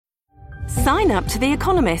Sign up to The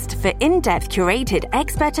Economist for in-depth curated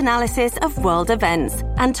expert analysis of world events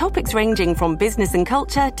and topics ranging from business and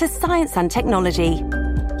culture to science and technology.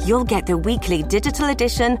 You'll get the weekly digital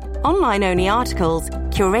edition, online-only articles,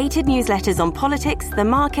 curated newsletters on politics, the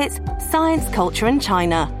markets, science, culture and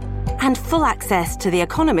China, and full access to The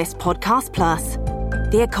Economist Podcast Plus.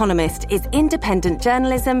 The Economist is independent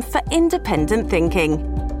journalism for independent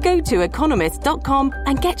thinking. Go to economist.com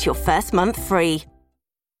and get your first month free.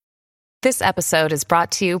 This episode is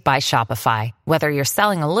brought to you by Shopify. Whether you're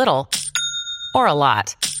selling a little or a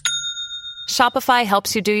lot, Shopify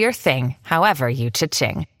helps you do your thing, however you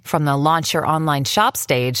cha-ching. From the launch your online shop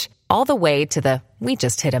stage, all the way to the we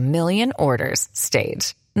just hit 1 million orders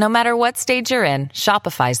stage. No matter what stage you're in,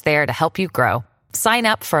 Shopify's there to help you grow. Sign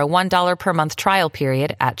up for a $1 per month trial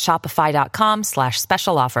period at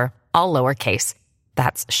shopify.com/special offer, all lowercase.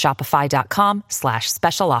 That's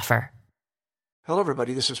shopify.com/special offer. Hello,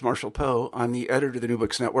 everybody. This is Marshall Poe. I'm the editor of the New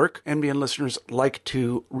Books Network. NBN listeners like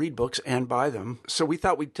to read books and buy them. So we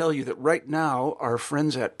thought we'd tell you that right now, our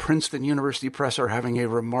friends at Princeton University Press are having a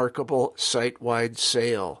remarkable site-wide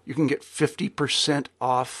sale. You can get 50%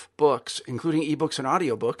 off books, including ebooks and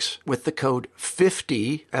audiobooks, with the code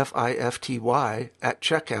 50, F-I-F-T-Y, at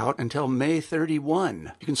checkout until May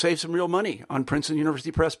 31. You can save some real money on Princeton University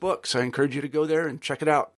Press books. I encourage you to go there and check it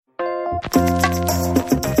out.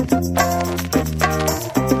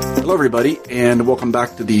 Hello, everybody, and welcome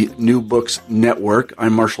back to the New Books Network.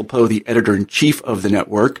 I'm Marshall Poe, the editor-in-chief of the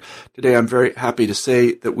network. Today, I'm very happy to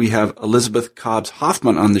say that we have Elizabeth Cobbs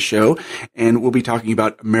Hoffman on the show, and we'll be talking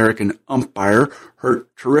about American Umpire, her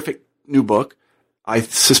terrific new book. I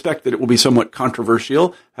suspect that it will be somewhat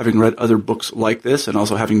controversial, having read other books like this, and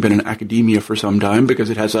also having been in academia for some time, because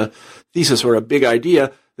it has a thesis or a big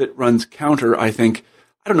idea that runs counter, I think.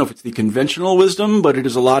 I don't know if it's the conventional wisdom, but it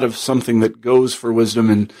is a lot of something that goes for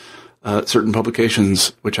wisdom in certain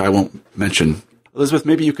publications, which I won't mention. Elizabeth,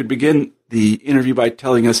 maybe you could begin the interview by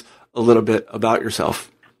telling us a little bit about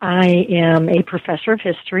yourself. I am a professor of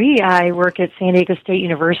history. I work at San Diego State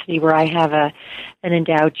University, where I have an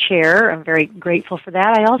endowed chair. I'm very grateful for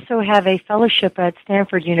that. I also have a fellowship at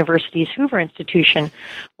Stanford University's Hoover Institution,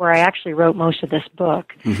 where I actually wrote most of this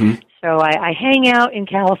book. Mm-hmm. So I hang out in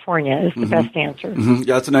California is the best answer. Mm-hmm.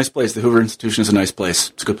 Yeah, it's a nice place. The Hoover Institution is a nice place.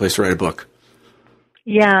 It's a good place to write a book.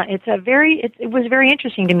 Yeah, it was very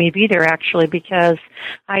interesting to me to be there, actually, because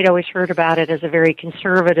I'd always heard about it as a very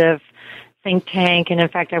conservative think tank, and in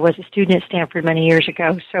fact, I was a student at Stanford many years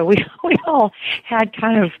ago, so we all had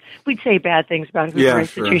kind of, we'd say bad things about Hoover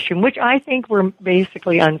Institution, sure, which I think were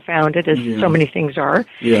basically unfounded, as so many things are.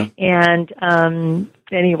 Yeah. And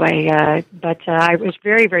anyway, but I was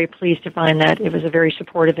very, very pleased to find that it was a very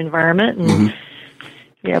supportive environment, and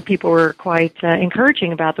people were quite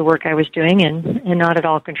encouraging about the work I was doing and not at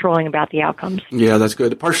all controlling about the outcomes. Yeah, that's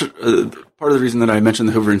good. Part of the reason that I mentioned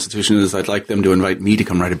the Hoover Institution is I'd like them to invite me to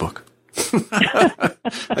come write a book.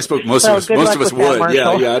 I suppose most of us would. Yeah,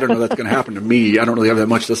 I don't know that's going to happen to me. I don't really have that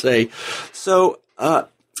much to say. So tell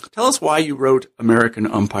us why you wrote American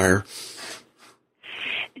Umpire.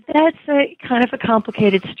 That's a kind of a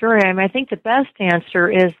complicated story. I mean, I think the best answer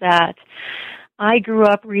is that I grew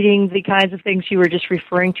up reading the kinds of things you were just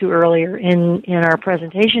referring to earlier in our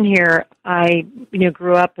presentation here. I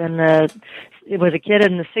grew up was a kid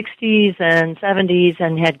in the 60s and 70s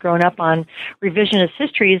and had grown up on revisionist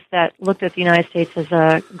histories that looked at the United States as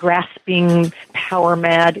a grasping,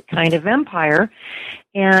 power-mad kind of empire,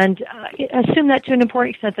 and assumed that to an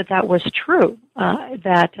important extent that was true,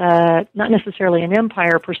 that not necessarily an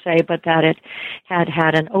empire per se, but that it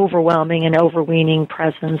had an overwhelming and overweening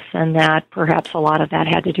presence, and that perhaps a lot of that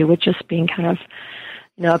had to do with just being kind of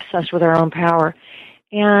obsessed with our own power.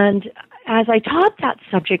 And as I taught that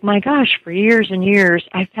subject, my gosh, for years and years,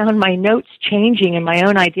 I found my notes changing and my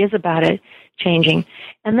own ideas about it changing.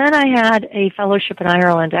 And then I had a fellowship in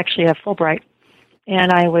Ireland, actually a Fulbright,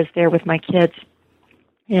 and I was there with my kids.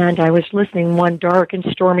 And I was listening one dark and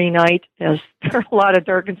stormy night, as there are a lot of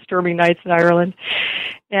dark and stormy nights in Ireland,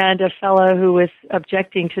 and a fellow who was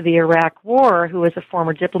objecting to the Iraq War, who was a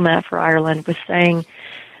former diplomat for Ireland, was saying,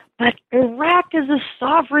 but Iraq is a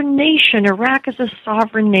sovereign nation. Iraq is a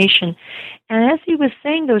sovereign nation. And as he was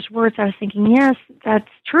saying those words, I was thinking, yes,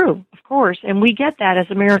 that's true, of course. And we get that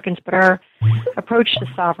as Americans, but our approach to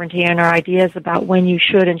sovereignty and our ideas about when you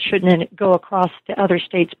should and shouldn't go across to other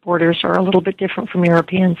states' borders are a little bit different from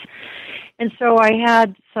Europeans. And so I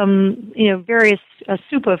had some, various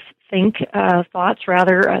soup of thoughts,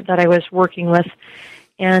 rather, that I was working with.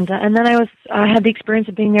 And then I had the experience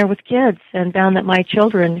of being there with kids and found that my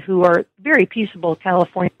children, who are very peaceable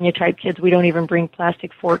California type kids, we don't even bring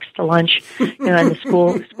plastic forks to lunch. In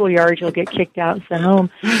the schoolyard, you'll get kicked out and sent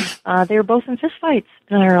home. They were both in fistfights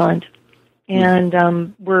in Ireland,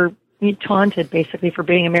 and were taunted basically for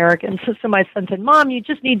being American. So my son said, "Mom, you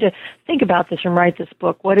just need to think about this and write this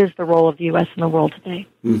book. What is the role of the U.S. in the world today?"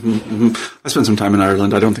 Mm-hmm, mm-hmm. I spent some time in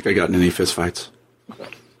Ireland. I don't think I got in any fistfights.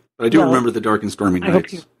 But I do remember the dark and stormy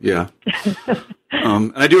nights. Yeah.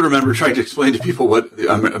 And I do remember trying to explain to people what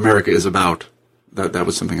America is about. That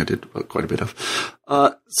was something I did quite a bit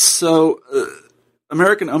of. So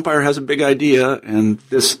American Umpire has a big idea, and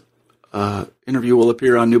this interview will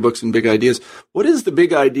appear on New Books and Big Ideas. What is the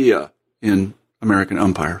big idea in American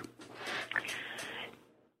Umpire?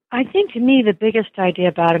 I think, to me, the biggest idea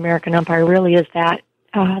about American Umpire really is that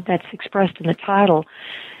that's expressed in the title,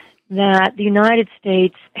 that the United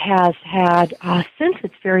States has had, since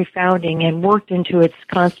its very founding and worked into its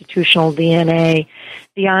constitutional DNA,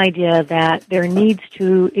 the idea that there needs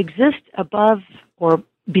to exist above or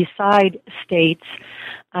beside states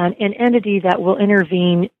an entity that will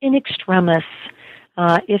intervene in extremis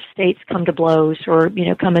if states come to blows or,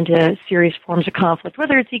 come into serious forms of conflict,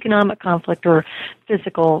 whether it's economic conflict or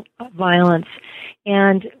physical violence.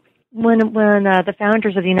 And when the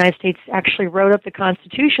founders of the United States actually wrote up the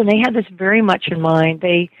Constitution, they had this very much in mind.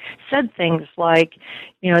 They said things like,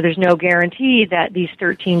 there's no guarantee that these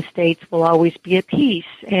 13 states will always be at peace,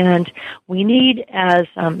 and we need, as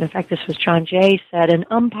in fact this was John Jay said, an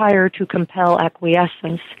umpire to compel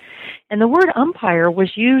acquiescence. And the word umpire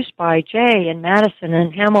was used by Jay and Madison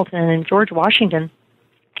and Hamilton and George Washington.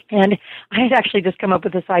 And I had actually just come up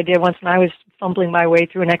with this idea once when I was fumbling my way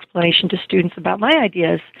through an explanation to students about my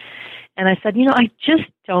ideas. And I said, I just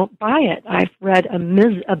don't buy it. I've read a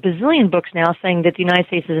bazillion books now saying that the United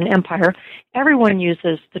States is an empire. Everyone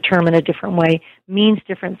uses the term in a different way, means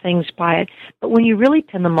different things by it. But when you really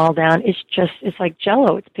pin them all down, it's like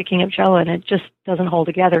Jell-O. It's picking up Jell-O, and it just doesn't hold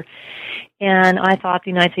together. And I thought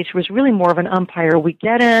the United States was really more of an umpire. We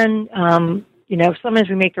get in, sometimes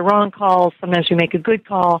we make the wrong call, sometimes we make a good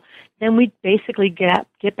call, then we basically get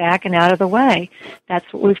back and out of the way.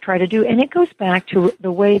 That's what we've tried to do. And it goes back to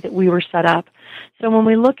the way that we were set up. So when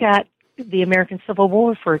we look at the American Civil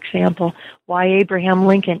War, for example, why Abraham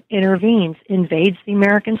Lincoln intervenes, invades the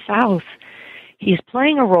American South, he's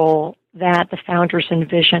playing a role that the founders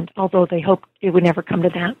envisioned, although they hoped it would never come to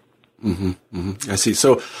that. Mm-hmm, mm-hmm. I see.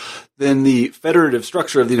 So then the federative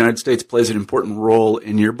structure of the United States plays an important role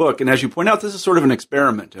in your book. And as you point out, this is sort of an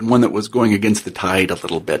experiment and one that was going against the tide a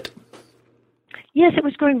little bit. Yes, it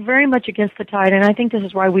was going very much against the tide, and I think this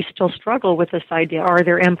is why we still struggle with this idea. Are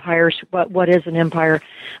there empires? What is an empire?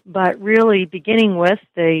 But really, beginning with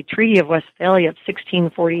the Treaty of Westphalia of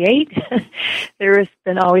 1648, there has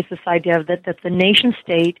been always this idea that the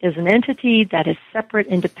nation-state is an entity that is separate,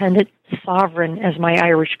 independent, sovereign, as my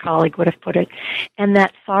Irish colleague would have put it, and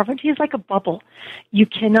that sovereignty is like a bubble. You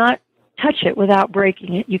cannot touch it without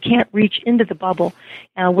breaking it. You can't reach into the bubble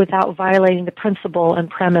without violating the principle and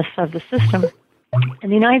premise of the system. In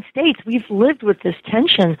the United States, we've lived with this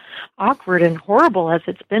tension, awkward and horrible as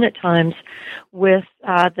it's been at times, with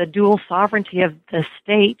the dual sovereignty of the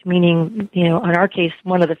state, meaning, in our case,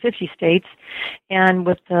 one of the 50 states, and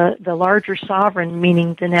with the larger sovereign,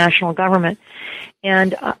 meaning the national government.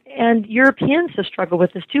 And Europeans have struggled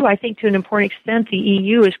with this too. I think to an important extent, the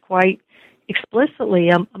EU is quite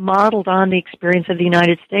explicitly modeled on the experience of the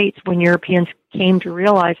United States when Europeans came to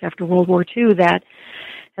realize after World War II that,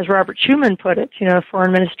 as Robert Schuman put it,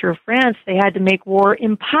 Foreign Minister of France, they had to make war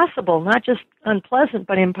impossible, not just unpleasant,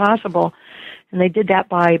 but impossible. And they did that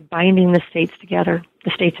by binding the states together,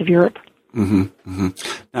 the states of Europe. Mm-hmm, mm-hmm.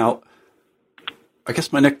 Now, I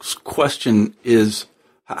guess my next question is,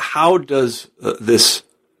 how does this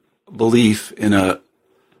belief in a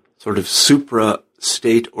sort of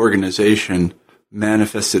supra-state organization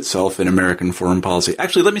manifests itself in American foreign policy?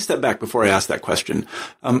 Actually, let me step back before I ask that question.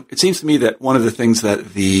 It seems to me that one of the things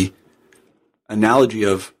that the analogy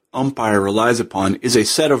of umpire relies upon is a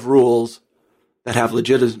set of rules that have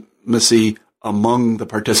legitimacy among the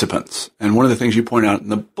participants. And one of the things you point out in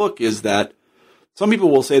the book is that some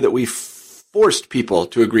people will say that we forced people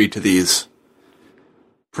to agree to these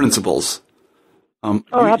principles.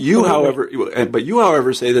 You,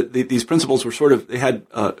 however, say that these principles were sort of, they had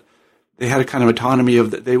a kind of autonomy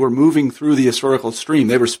of that they were moving through the historical stream.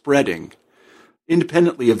 They were spreading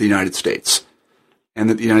independently of the United States, and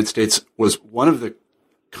that the United States was one of the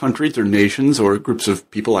countries or nations or groups of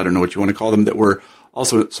people, I don't know what you want to call them, that were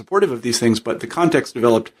also supportive of these things, but the context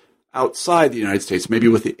developed outside the United States, maybe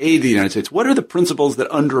with the aid of the United States. What are the principles that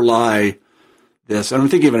underlie this? And I'm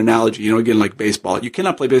thinking of an analogy, again, like baseball. You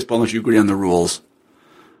cannot play baseball unless you agree on the rules.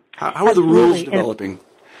 How are the rules developing?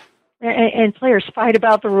 And players fight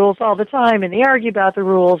about the rules all the time, and they argue about the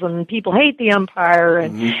rules, and people hate the umpire,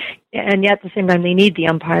 and yet at the same time they need the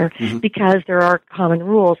umpire because there are common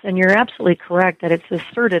rules. And you're absolutely correct that it's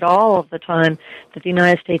asserted all of the time that the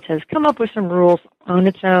United States has come up with some rules on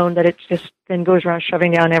its own that it just then goes around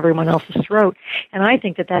shoving down everyone else's throat. And I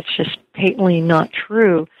think that that's just patently not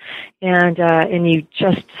true. And you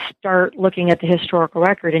just start looking at the historical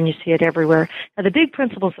record and you see it everywhere. Now, the big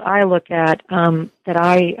principles I look at that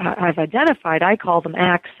I've identified, I call them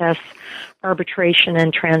access, arbitration,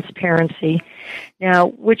 and transparency. Now,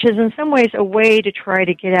 which is in some ways a way to try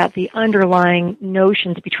to get at the underlying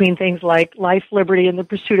notions between things like life, liberty, and the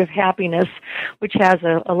pursuit of happiness, which has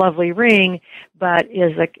a lovely ring, but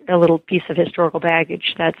is a little piece of historical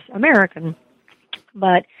baggage that's American.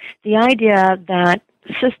 But the idea that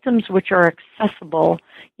systems which are accessible,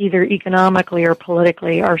 either economically or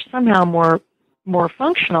politically, are somehow more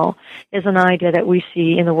functional is an idea that we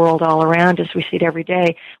see in the world all around us. We see it every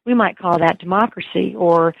day. We might call that democracy,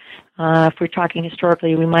 or if we're talking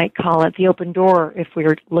historically, we might call it the open door if we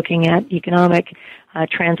were looking at economic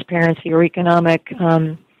transparency or economic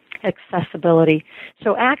accessibility.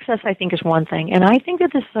 So access, I think, is one thing. And I think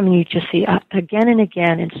that this is something you just see again and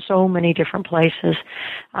again in so many different places.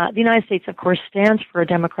 The United States, of course, stands for a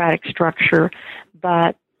democratic structure,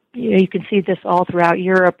 but you can see this all throughout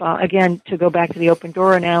Europe. Again, to go back to the open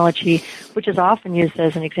door analogy, which is often used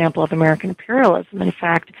as an example of American imperialism. In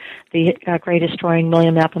fact, the great historian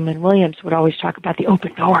William Appleman Williams would always talk about the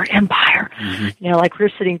open door empire. Like we're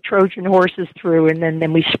sitting Trojan horses through, and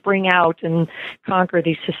then we spring out and conquer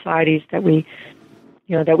these societies that we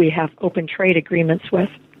have open trade agreements with.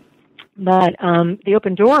 But the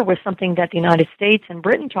open door was something that the United States and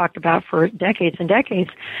Britain talked about for decades and decades.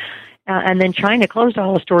 And then China closed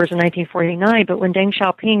all its doors in 1949, but when Deng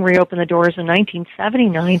Xiaoping reopened the doors in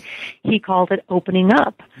 1979, he called it opening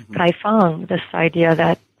up, Kaifang, this idea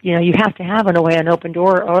that, you have to have, in a way, an open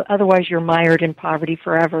door, or otherwise you're mired in poverty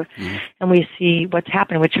forever. And we see what's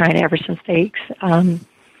happened with China ever since they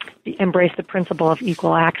embraced the principle of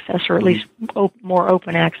equal access, or at least more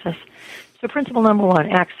open access. So principle number one,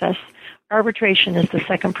 access. Arbitration is the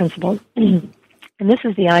second principle. And this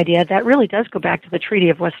is the idea that really does go back to the Treaty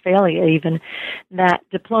of Westphalia even, that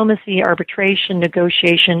diplomacy, arbitration,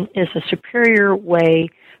 negotiation is a superior way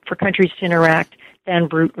for countries to interact than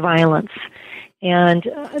brute violence. And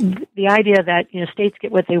the idea that, states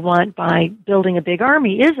get what they want by building a big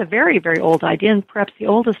army is a very, very old idea, and perhaps the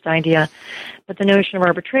oldest idea. But the notion of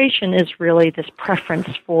arbitration is really this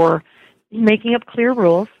preference for making up clear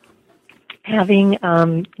rules, having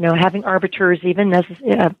arbiters, even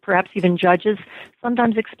perhaps even judges,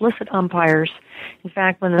 sometimes explicit umpires. In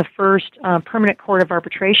fact, when the first permanent court of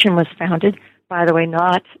arbitration was founded, by the way,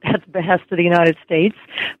 not at the behest of the United States,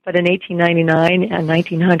 but in 1899 and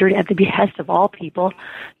 1900, at the behest of all people,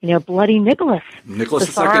 bloody Nicholas II.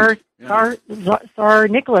 Tsar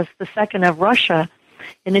Nicholas II of Russia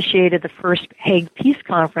initiated the first Hague Peace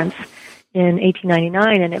Conference in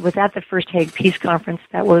 1899, and it was at the first Hague Peace Conference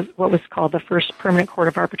that was what was called the first permanent court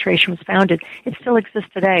of arbitration was founded. It still exists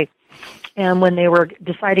today. And when they were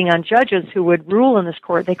deciding on judges who would rule in this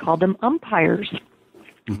court, they called them umpires.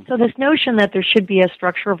 So this notion that there should be a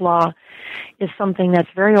structure of law is something that's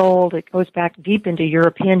very old. It goes back deep into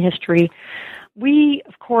European history. We,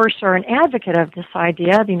 of course, are an advocate of this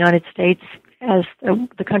idea. The United States, as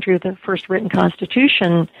the country with the first written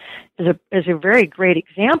constitution, is a very great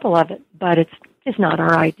example of it, but it's not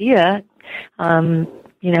our idea.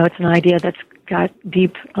 It's an idea that's got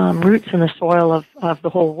deep roots in the soil of the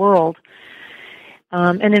whole world.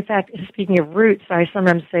 And in fact, speaking of roots, I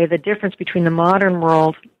sometimes say the difference between the modern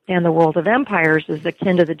world and the world of empires is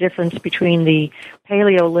akin to the difference between the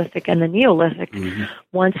Paleolithic and the Neolithic.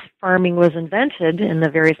 Once farming was invented in the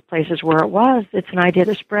various places where it was, it's an idea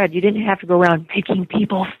that spread. You didn't have to go around making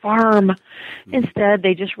people farm. Instead,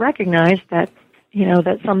 they just recognized that,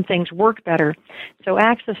 that some things work better. So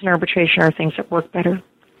access and arbitration are things that work better.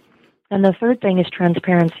 And the third thing is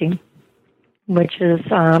transparency, which is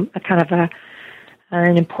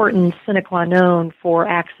an important sine qua non for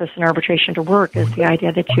access and arbitration to work, is the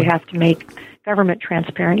idea that you have to make government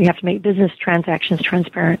transparent. You have to make business transactions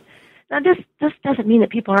transparent. Now, this doesn't mean that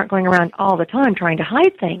people aren't going around all the time trying to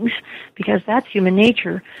hide things, because that's human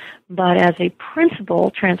nature. But as a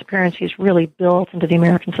principle, transparency is really built into the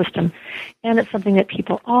American system, and it's something that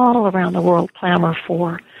people all around the world clamor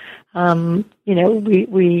for.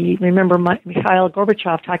 We remember Mikhail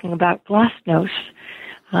Gorbachev talking about glasnost,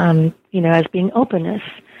 as being openness,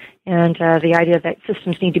 and the idea that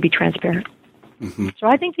systems need to be transparent. Mm-hmm. So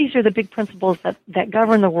I think these are the big principles that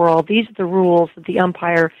govern the world. These are the rules that the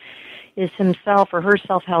umpire is himself or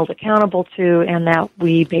herself held accountable to, and that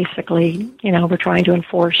we basically, we're trying to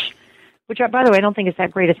enforce, which, by the way, I don't think is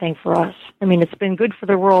that great a thing for us. I mean, it's been good for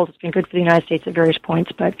the world, it's been good for the United States at various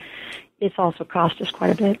points, but it's also cost us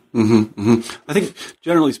quite a bit. Mm-hmm, mm-hmm. I think,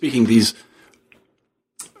 generally speaking, these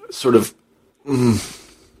sort of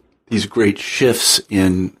these great shifts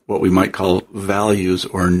in what we might call values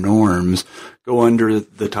or norms go under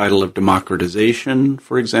the title of democratization,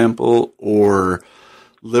 for example, or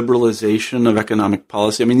liberalization of economic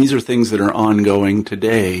policy. I mean, these are things that are ongoing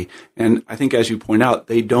today. And I think, as you point out,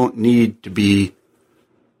 they don't need to be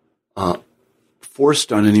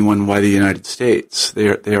forced on anyone by the United States.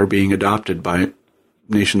 They are being adopted by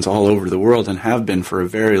nations all over the world and have been for a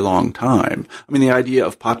very long time. I mean, the idea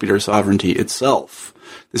of popular sovereignty itself,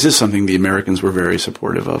 this is something the Americans were very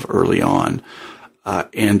supportive of early on.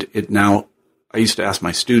 And it now, I used to ask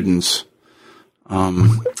my students,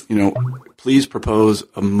 please propose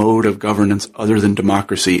a mode of governance other than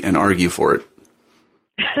democracy and argue for it.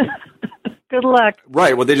 Good luck.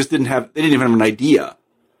 Right. Well, they didn't even have an idea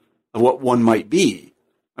of what one might be.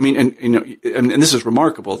 I mean, and this is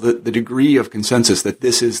remarkable, the degree of consensus that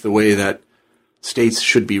this is the way that states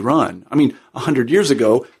should be run. I mean, 100 years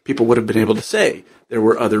ago, people would have been able to say there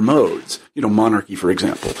were other modes. Monarchy, for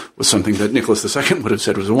example, was something that Nicholas II would have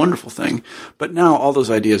said was a wonderful thing. But now all those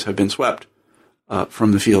ideas have been swept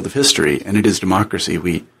from the field of history, and it is democracy.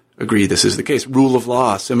 We agree this is the case. Rule of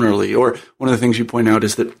law, similarly, or one of the things you point out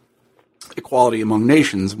is that equality among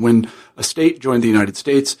nations. When a state joined the United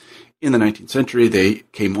States in the 19th century, they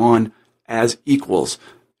came on as equals,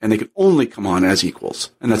 and they could only come on as equals.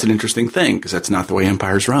 And that's an interesting thing, because that's not the way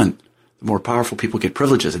empires run. The more powerful people get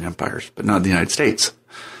privileges in empires, but not in the United States,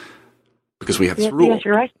 because we have this rule. Yes,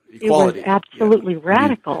 you're right. Equality. It was absolutely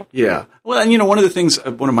radical. Yeah. Well, and one of the things,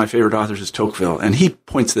 one of my favorite authors is Tocqueville, and he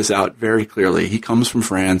points this out very clearly. He comes from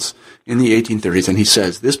France in the 1830s, and he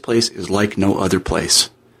says, this place is like no other place.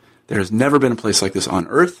 There has never been a place like this on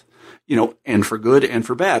earth, and for good and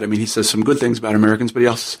for bad. I mean, he says some good things about Americans, but he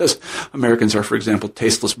also says Americans are, for example,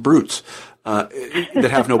 tasteless brutes that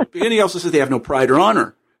have no, and he also says they have no pride or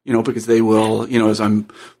honor. Because they will,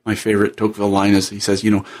 my favorite Tocqueville line is, he says,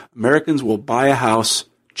 Americans will buy a house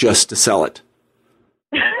just to sell it.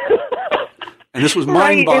 And this was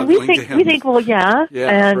mind-boggling to him. We think, well, yeah.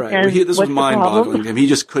 Yeah, right. This was mind-boggling to him. He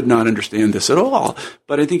just could not understand this at all.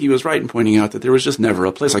 But I think he was right in pointing out that there was just never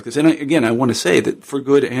a place like this. And again, I want to say that for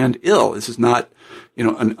good and ill, this is not,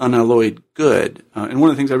 an unalloyed good. And one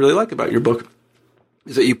of the things I really like about your book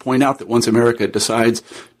is that you point out that once America decides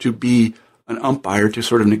to be an umpire to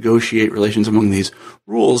sort of negotiate relations among these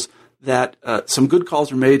rules, that some good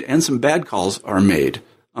calls are made and some bad calls are made.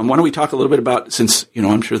 Why don't we talk a little bit about, since,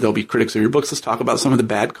 I'm sure there'll be critics of your books, let's talk about some of the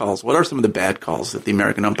bad calls. What are some of the bad calls that the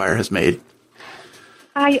American umpire has made?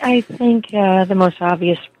 I think the most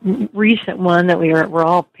obvious recent one that we're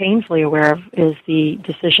all painfully aware of is the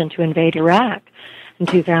decision to invade Iraq in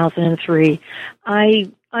 2003.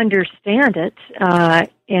 I understand it,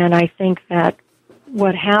 and I think that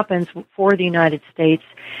what happens for the United States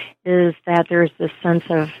is that there's this sense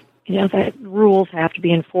of, that rules have to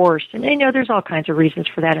be enforced. And there's all kinds of reasons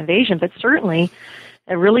for that invasion, but certainly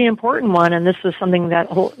a really important one, and this is something that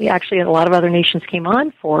actually a lot of other nations came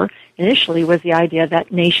on for initially, was the idea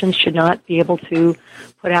that nations should not be able to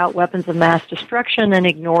put out weapons of mass destruction and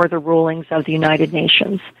ignore the rulings of the United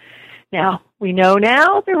Nations. Now, we know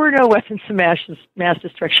now there were no weapons of mass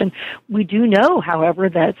destruction. We do know, however,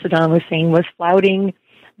 that Saddam Hussein was flouting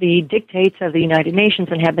the dictates of the United Nations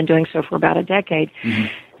and had been doing so for about a decade. Mm-hmm.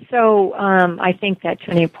 So I think that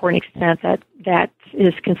to an important extent that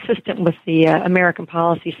is consistent with the American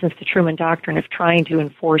policy since the Truman Doctrine of trying to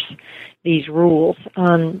enforce these rules.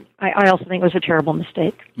 I also think it was a terrible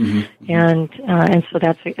mistake. Mm-hmm. And so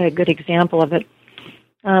that's a good example of it.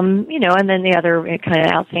 And then the other kind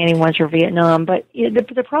of outstanding ones are Vietnam. But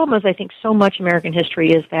the problem is, I think, so much American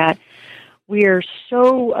history is that we are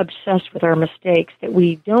so obsessed with our mistakes that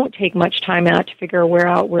we don't take much time out to figure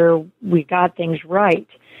out where we got things right.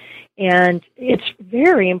 And it's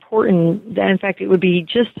very important that, in fact, it would be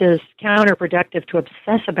just as counterproductive to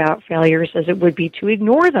obsess about failures as it would be to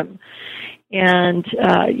ignore them. And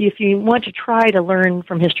if you want to try to learn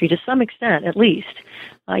from history to some extent, at least,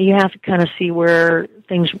 you have to kind of see where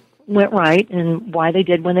things went right and why they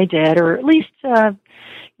did when they did, or at least, to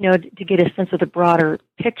get a sense of the broader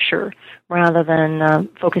picture rather than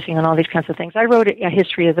focusing on all these kinds of things. I wrote a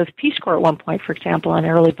history of the Peace Corps at one point, for example, an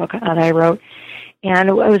early book that I wrote.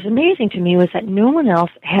 And what was amazing to me was that no one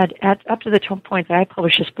else had, up to the point that I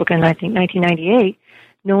published this book in, I think, 1998,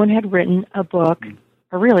 no one had written a book,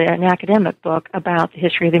 or really an academic book, about the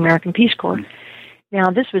history of the American Peace Corps. Now,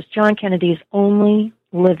 this was John Kennedy's only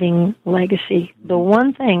living legacy, the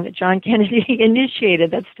one thing that John Kennedy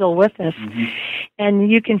initiated that's still with us.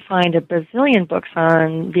 And you can find a bazillion books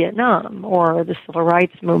on Vietnam or the Civil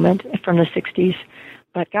Rights Movement from the 60s.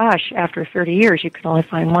 But gosh, after 30 years, you can only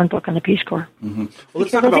find one book on the Peace Corps. Well,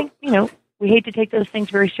 let's talk I about... think, we hate to take those things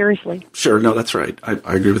very seriously. Sure, no, that's right. I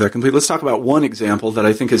agree with that completely. Let's talk about one example that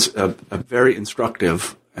I think is a very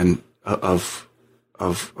instructive and of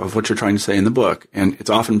what you're trying to say in the book, and it's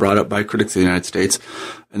often brought up by critics of the United States,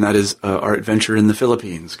 and that is our adventure in the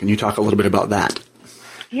Philippines. Can you talk a little bit about that?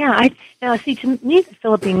 Yeah, to me, the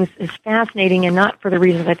Philippines is fascinating, and not for the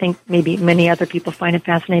reasons I think maybe many other people find it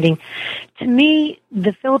fascinating. To me,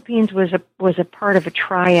 the Philippines was a part of a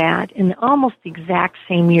triad in almost the exact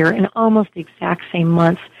same year, in almost the exact same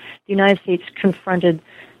months. The United States confronted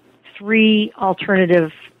three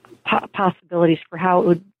alternative possibilities for how it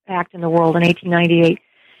would act in the world in 1898.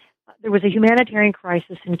 There was a humanitarian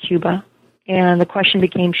crisis in Cuba, and the question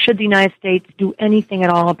became, should the United States do anything at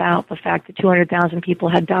all about the fact that 200,000 people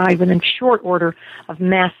had died within short order of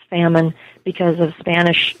mass famine because of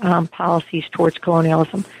Spanish policies towards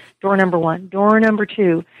colonialism? Door number one. Door number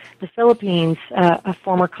two, the Philippines, a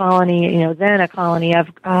former colony, then a colony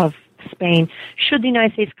of Spain, should the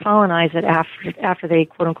United States colonize it after they,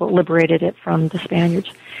 quote-unquote, liberated it from the Spaniards?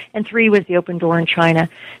 And three was the open door in China.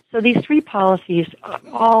 So these three policies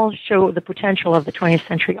all show the potential of the 20th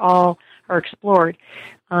century, all are explored.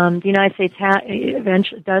 The United States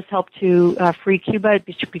eventually does help to free Cuba.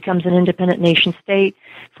 It becomes an independent nation state.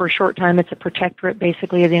 For a short time, it's a protectorate,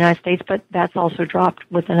 basically, of the United States, but that's also dropped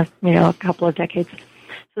within a couple of decades.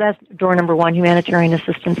 So that's door number one, humanitarian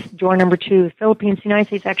assistance. Door number two, the Philippines. The United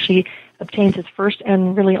States actually obtains its first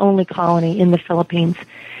and really only colony in the Philippines.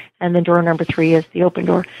 And then door number three is the open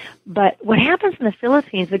door. But what happens in the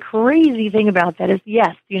Philippines, the crazy thing about that is,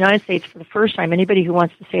 yes, the United States, for the first time, anybody who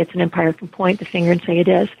wants to say it's an empire can point the finger and say it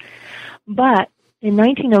is. But in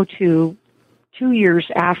 1902, 2 years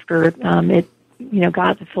after it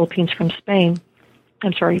got the Philippines from Spain,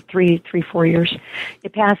 4 years,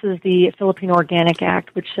 it passes the Philippine Organic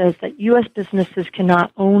Act, which says that U.S. businesses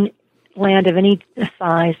cannot own land of any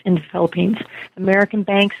size in the Philippines. American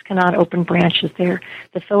banks cannot open branches there.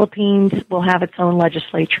 The Philippines will have its own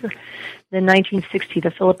legislature. Then 1960,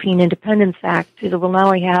 the Philippine Independence Act, it will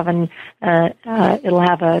now have it'll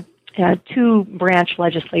have a two-branch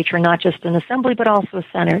legislature, not just an assembly, but also a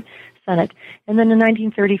Senate. And then in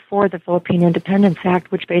 1934, the Philippine Independence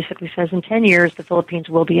Act, which basically says in 10 years the Philippines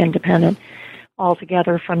will be independent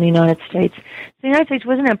altogether from the United States. The United States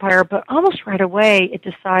was an empire, but almost right away it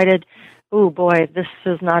decided, oh boy, this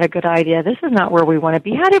is not a good idea. This is not where we want to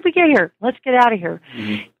be. How did we get here? Let's get out of here.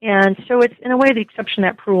 Mm-hmm. And so it's, in a way, the exception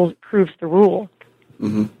that proves the rule.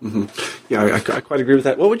 Mm-hmm. Mm-hmm. Yeah, I quite agree with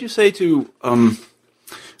that. What would you say to,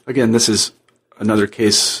 again, this is another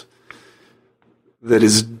case that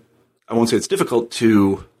is, I won't say it's difficult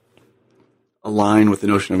to align with the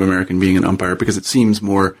notion of American being an empire because it seems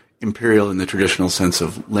more imperial in the traditional sense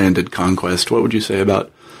of landed conquest. What would you say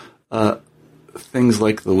about things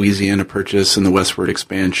like the Louisiana Purchase and the westward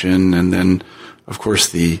expansion, and then, of course,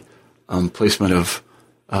 the placement of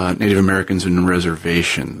Native Americans in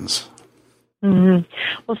reservations? Mm-hmm.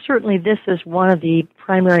 Well, certainly this is one of the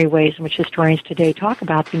primary ways in which historians today talk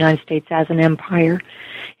about the United States as an empire,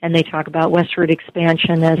 and they talk about westward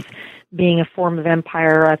expansion as being a form of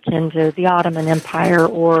empire akin to the Ottoman Empire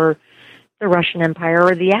or the Russian Empire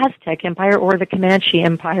or the Aztec Empire or the Comanche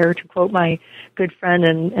Empire, to quote my good friend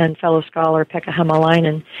and fellow scholar Pekka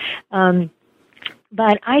Hämäläinen.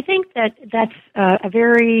 But I think that that's a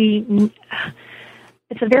very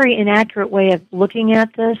inaccurate way of looking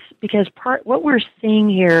at this, because what we're seeing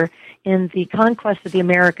here in the conquest of the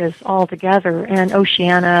Americas altogether, and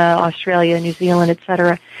Oceania, Australia, New Zealand,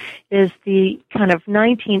 etc., is the kind of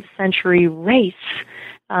 19th century race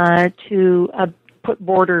to put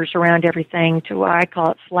borders around everything, to I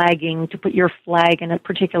call it flagging, to put your flag in a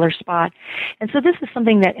particular spot. And so this is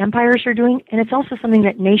something that empires are doing, and it's also something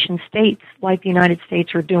that nation states like the United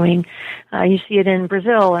States are doing. You see it in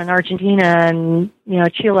Brazil and Argentina and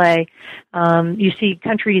Chile. You see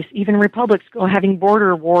countries, even republics, having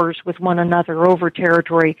border wars with one another over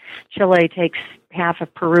territory. Chile takes half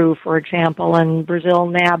of Peru, for example, and Brazil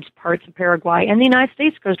nabs parts of Paraguay, and the United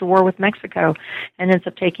States goes to war with Mexico and ends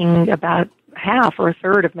up taking about half or a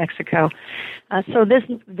third of Mexico. So this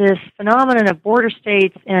phenomenon of border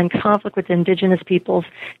states and conflict with indigenous peoples,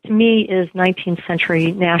 to me, is 19th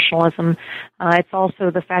century nationalism. It's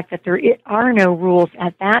also the fact that there are no rules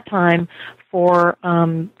at that time for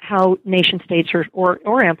how nation states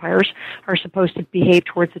or empires are supposed to behave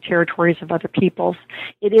towards the territories of other peoples.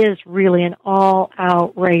 It is really an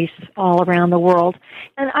all-out race all around the world.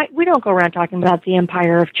 And we don't go around talking about the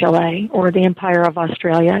Empire of Chile or the Empire of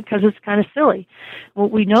Australia because it's kind of silly. Well,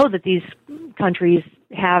 we know that these countries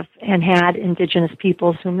have and had indigenous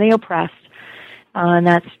peoples whom they oppressed, and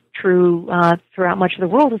that's true throughout much of the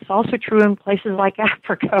world. It's also true in places like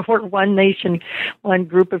Africa, where one nation, one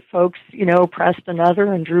group of folks, oppressed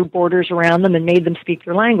another and drew borders around them and made them speak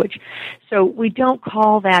their language. So we don't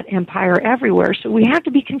call that empire everywhere. So we have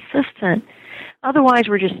to be consistent. Otherwise,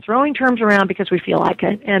 we're just throwing terms around because we feel like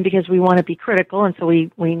it and because we want to be critical, and so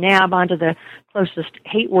we nab onto the closest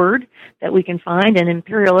hate word that we can find, and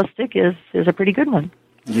imperialistic is a pretty good one.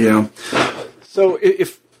 Yeah. So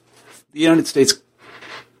if the United States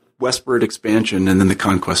westward expansion and then the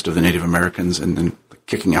conquest of the Native Americans and then the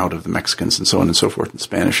kicking out of the Mexicans and so on and so forth in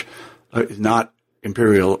Spanish is not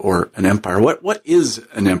imperial or an empire. What is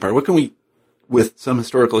an empire? What can we, with some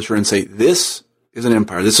historical assurance, say this is an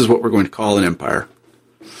empire? This is what we're going to call an empire.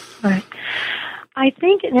 Right. I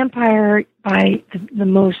think an empire, by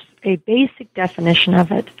a basic definition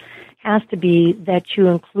of it, has to be that you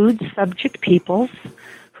include subject peoples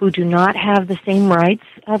who do not have the same rights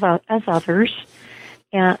as others,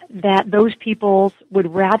 that those peoples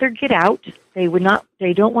would rather get out. They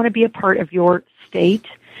don't want to be a part of your state,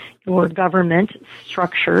 your government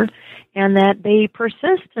structure, and that they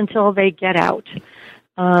persist until they get out.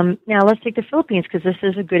 Now, let's take the Philippines, because this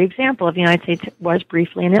is a good example of the United States was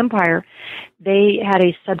briefly an empire. They had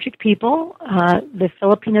a subject people. The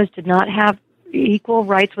Filipinos did not have equal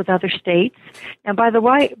rights with other states. And by the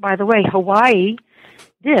way, Hawaii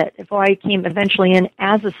did. Hawaii came eventually in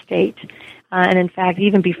as a state. And in fact,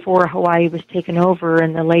 even before Hawaii was taken over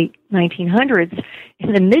in the late 1900s,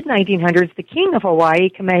 in the mid-1900s, the king of Hawaii,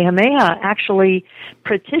 Kamehameha, actually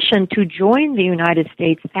petitioned to join the United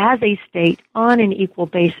States as a state on an equal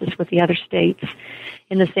basis with the other states,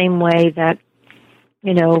 in the same way that,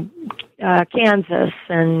 Kansas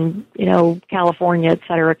and, California, et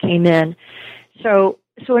cetera, came in. So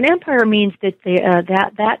an empire means that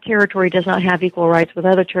that territory does not have equal rights with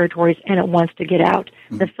other territories, and it wants to get out.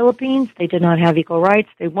 Mm-hmm. The Philippines, they did not have equal rights.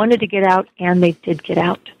 They wanted to get out, and they did get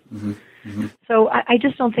out. Mm-hmm. Mm-hmm. So I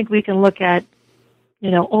just don't think we can look at,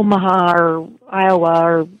 Omaha or Iowa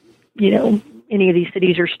or, any of these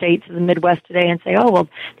cities or states in the Midwest today and say, oh, well,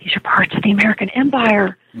 these are parts of the American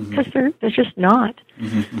empire, because they're just not.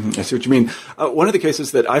 Mm-hmm. Mm-hmm. I see what you mean. One of the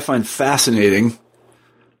cases that I find fascinating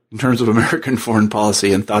in terms of American foreign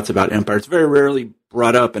policy and thoughts about empire, it's very rarely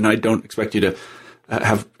brought up, and I don't expect you to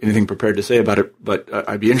have anything prepared to say about it, but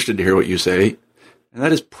I'd be interested to hear what you say, and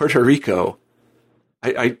that is Puerto Rico.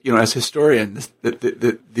 I as a historian,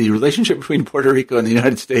 the relationship between Puerto Rico and the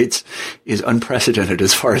United States is unprecedented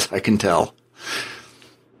as far as I can tell.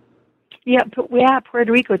 Yeah,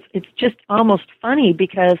 Puerto Rico, it's just almost funny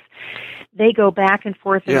because they go back and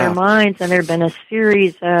forth in their minds, and there have been a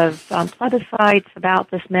series of plebiscites about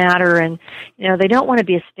this matter, and, they don't want to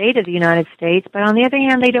be a state of the United States, but on the other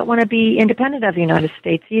hand, they don't want to be independent of the United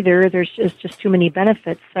States either. There's just too many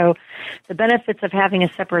benefits. So the benefits of having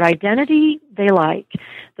a separate identity, they like.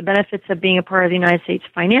 The benefits of being a part of the United States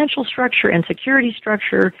financial structure and security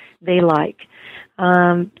structure, they like.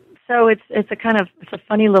 So it's a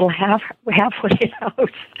funny little halfway house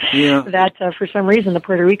that for some reason the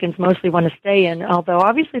Puerto Ricans mostly want to stay in. Although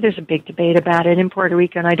obviously there's a big debate about it in Puerto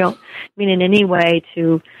Rico, and I don't mean in any way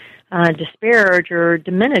to disparage or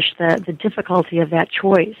diminish the difficulty of that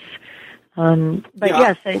choice. But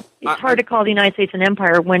yes, it's hard to call the United States an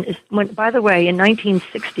empire when by the way, in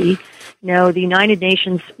 1960, the United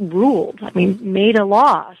Nations made a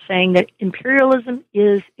law saying that imperialism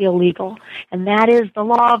is illegal, and that is the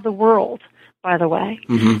law of the world, by the way.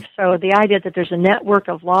 Mm-hmm. So the idea that there's a network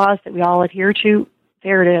of laws that we all adhere to,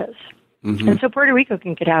 there it is. Mm-hmm. And so Puerto Rico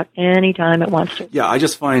can get out anytime it wants to. Yeah, I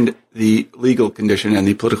just find the legal condition and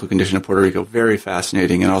the political condition of Puerto Rico very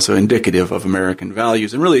fascinating and also indicative of American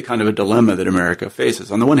values and really kind of a dilemma that America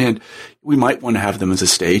faces. On the one hand, we might want to have them as a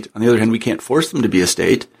state. On the other hand, we can't force them to be a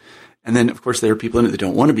state. And then, of course, there are people in it that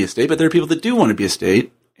don't want to be a state, but there are people that do want to be a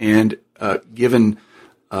state. And given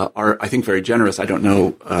our, I think, very generous, I don't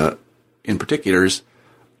know in particular's,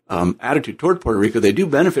 attitude toward Puerto Rico, they do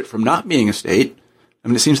benefit from not being a state. I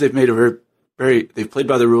mean, it seems they've made they've played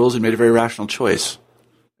by the rules and made a very rational choice.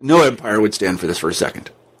 No empire would stand for this for a second.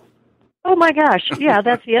 Oh my gosh, yeah,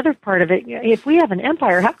 that's the other part of it. If we have an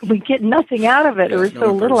empire, how can we get nothing out of it, or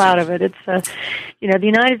so little out of it? It's, the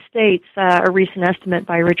United States, a recent estimate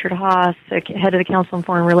by Richard Haas, head of the Council on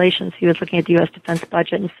Foreign Relations, he was looking at the U.S. defense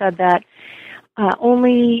budget and said that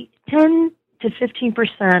only 10 to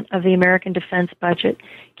 15% of the American defense budget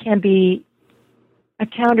can be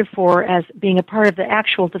accounted for as being a part of the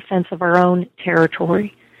actual defense of our own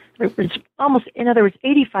territory. It's almost, in other words,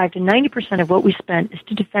 85 to 90% of what we spend is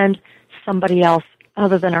to defend somebody else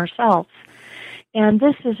other than ourselves. And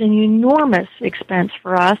this is an enormous expense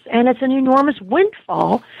for us, and it's an enormous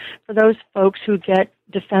windfall for those folks who get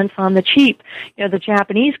defense on the cheap. You know, the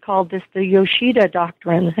Japanese called this the Yoshida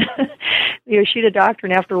Doctrine. The Yoshida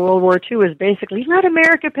Doctrine after World War II is basically, let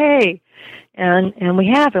America pay. And we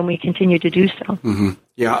have, and we continue to do so. Mm-hmm.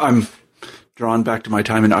 Yeah, I'm drawn back to my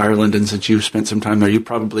time in Ireland, and since you've spent some time there, you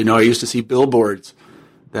probably know I used to see billboards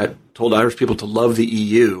that told Irish people to love the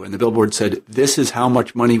EU, and the billboard said, "This is how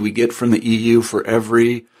much money we get from the EU for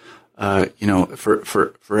every,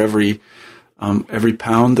 for every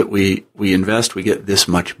pound that we invest, we get this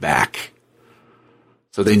much back."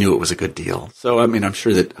 So they knew it was a good deal. So I mean, I'm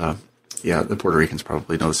sure that the Puerto Ricans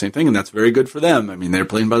probably know the same thing, and that's very good for them. I mean, they're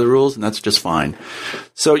playing by the rules, and that's just fine.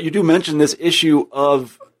 So you do mention this issue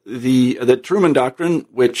of the Truman Doctrine,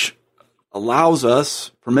 which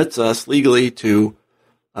permits us legally to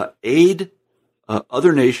aid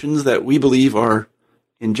other nations that we believe are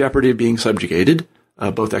in jeopardy of being subjugated,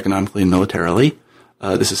 both economically and militarily.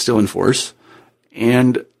 This is still in force.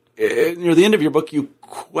 And near the end of your book, you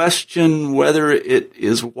question whether it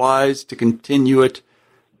is wise to continue it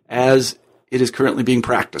as it is currently being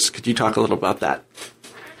practiced. Could you talk a little about that?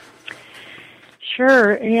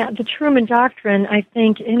 Sure. Yeah, the Truman Doctrine, I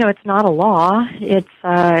think, it's not a law. It's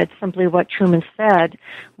simply what Truman said,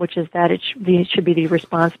 which is that it should be the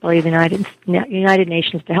responsibility of the United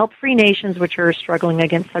Nations to help free nations which are struggling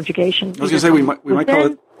against subjugation. I was going to say we might call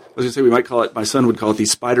it. I was going to say we might call it. My son would call it the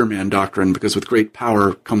Spider-Man Doctrine, because with great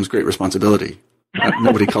power comes great responsibility.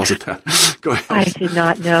 Nobody calls it that. Go ahead. I did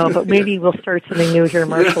not know, but maybe we'll start something new here,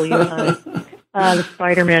 Marshall. You the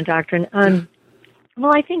Spider-Man Doctrine.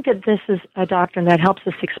 Well, I think that this is a doctrine that helps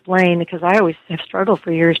us explain, because I always have struggled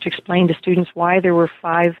for years to explain to students why there were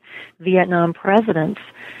 5 Vietnam presidents.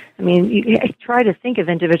 I mean, you try to think of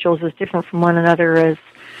individuals as different from one another as,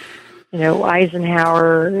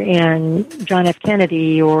 Eisenhower and John F.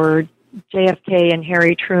 Kennedy, or JFK and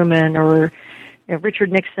Harry Truman, or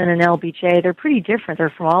Richard Nixon and LBJ. They're pretty different. They're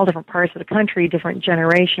from all different parts of the country, different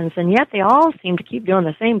generations, and yet they all seem to keep doing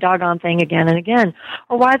the same doggone thing again and again.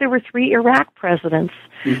 Or why there were 3 Iraq presidents,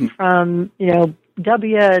 from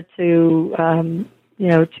W to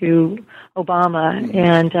to Obama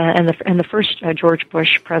and the first George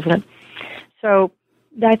Bush president. So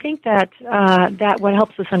I think that what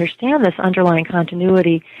helps us understand this underlying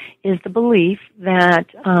continuity is the belief that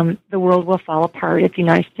the world will fall apart if the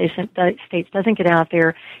United States doesn't get out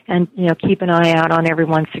there and keep an eye out on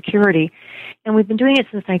everyone's security. And we've been doing it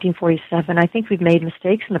since 1947. I think we've made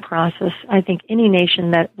mistakes in the process. I think any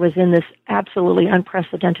nation that was in this absolutely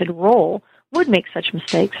unprecedented role would make such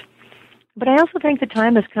mistakes. But I also think the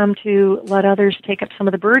time has come to let others take up some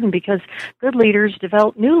of the burden, because good leaders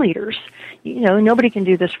develop new leaders. Nobody can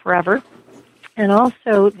do this forever. And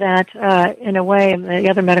also that, in a way, the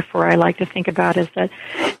other metaphor I like to think about is that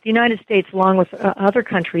the United States, along with other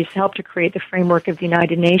countries, helped to create the framework of the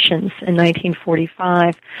United Nations in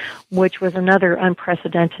 1945, which was another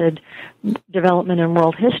unprecedented development in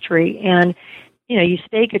world history. And, you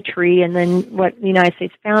stake a tree, and then what the United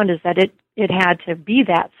States found is that it had to be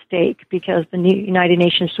that stake, because the United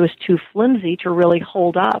Nations was too flimsy to really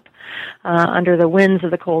hold up under the winds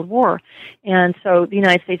of the Cold War. And so the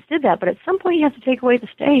United States did that, but at some point you have to take away the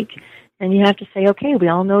stake, and you have to say, okay, we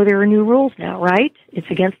all know there are new rules now, right?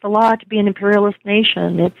 It's against the law to be an imperialist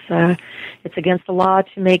nation. It's against the law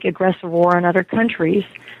to make aggressive war on other countries.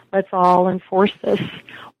 Let's all enforce this.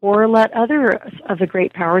 Or let other of the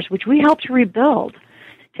great powers, which we help to rebuild,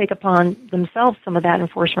 take upon themselves some of that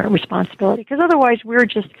enforcement responsibility. Because otherwise we're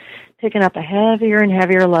just picking up a heavier and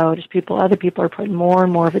heavier load as other people are putting more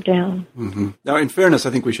and more of it down. Mm-hmm. Now, in fairness, I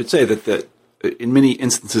think we should say that in many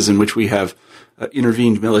instances in which we have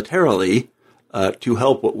intervened militarily to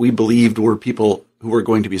help what we believed were people who were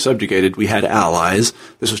going to be subjugated, we had allies.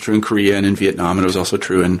 This was true in Korea and in Vietnam, and it was also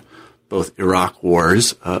true in both Iraq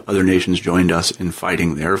wars. Other nations joined us in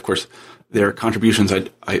fighting there. Of course, their contributions,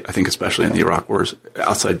 I think especially in the Iraq wars,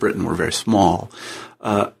 outside Britain, were very small.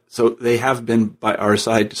 So they have been by our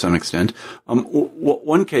side to some extent.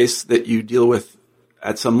 One case that you deal with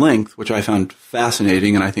at some length, which I found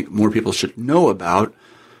fascinating and I think more people should know about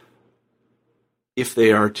if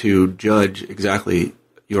they are to judge exactly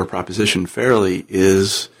your proposition fairly,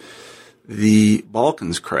 is the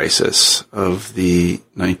Balkans crisis of the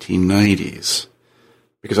 1990s.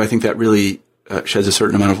 Because I think that really sheds a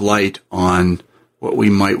certain amount of light on what we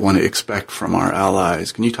might want to expect from our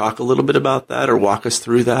allies. Can you talk a little bit about that or walk us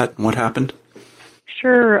through that and what happened?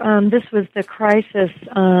 Sure. This was the crisis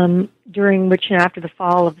during which, after the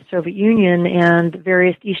fall of the Soviet Union and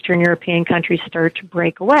various Eastern European countries started to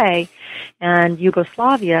break away, and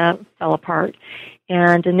Yugoslavia fell apart.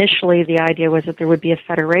 And initially, the idea was that there would be a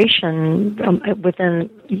federation within,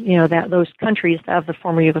 those countries of the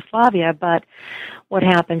former Yugoslavia. But what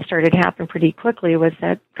started to happen pretty quickly was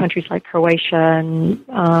that countries like Croatia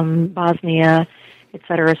and Bosnia, et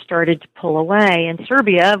cetera, started to pull away. And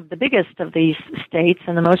Serbia, the biggest of these states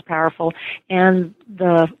and the most powerful, and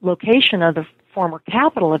the location of the former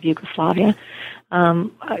capital of Yugoslavia,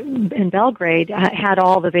 in Belgrade, had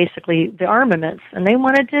all the armaments, and they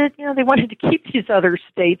wanted to keep these other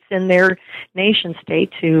states in their nation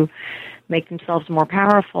state to make themselves more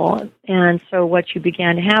powerful. And so what you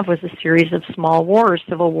began to have was a series of small wars,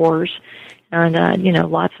 civil wars, and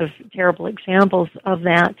lots of terrible examples of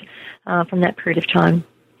that from that period of time.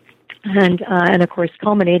 And of course,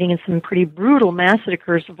 culminating in some pretty brutal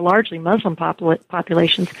massacres of largely Muslim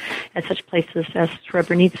populations at such places as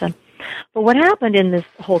Srebrenica. But what happened in this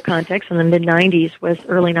whole context in the mid-90s,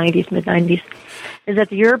 mid-90s, is that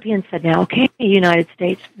the Europeans said, now, okay, United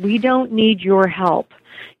States, we don't need your help.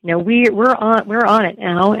 We're on it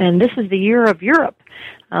now, and this is the year of Europe.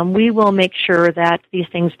 We will make sure that these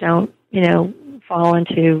things don't, fall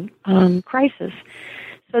into crisis.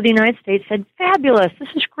 So the United States said, "Fabulous! This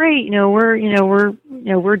is great.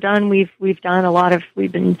 We're done. We've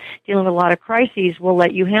been dealing with a lot of crises. We'll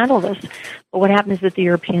let you handle this." But what happened is that the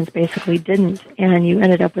Europeans basically didn't, and you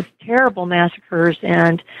ended up with terrible massacres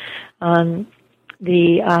and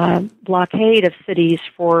the blockade of cities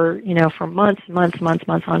for months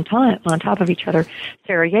on top of each other.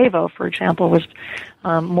 Sarajevo, for example, was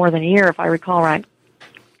more than a year, if I recall right.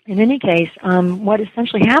 In any case, what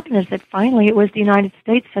essentially happened is that finally it was the United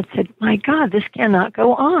States that said, my God, this cannot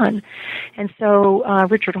go on. And so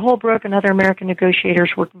Richard Holbrooke and other American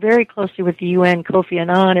negotiators worked very closely with the UN, Kofi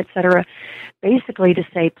Annan, et cetera, basically to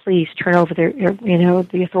say, please turn over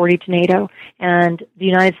the authority to NATO. And the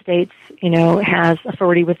United States, has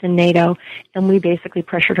authority within NATO. And we basically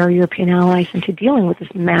pressured our European allies into dealing with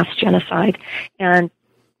this mass genocide. And,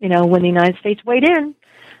 when the United States weighed in,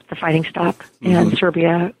 the fighting stopped, and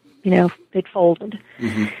Serbia, it folded.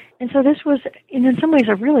 Mm-hmm. And so this was, in some ways,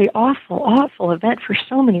 a really awful event for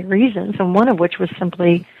so many reasons, and one of which was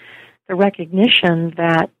simply the recognition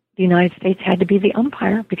that the United States had to be the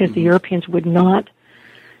umpire because the Europeans would not,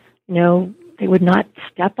 they would not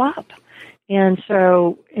step up. And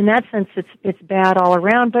so, in that sense, it's bad all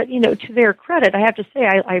around. But, to their credit, I have to say,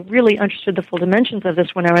 I really understood the full dimensions of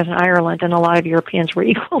this when I was in Ireland, and a lot of Europeans were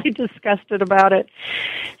equally disgusted about it.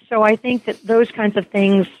 So I think that those kinds of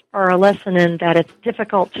things are a lesson in that it's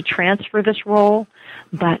difficult to transfer this role,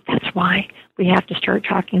 but that's why we have to start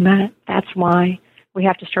talking about it. That's why we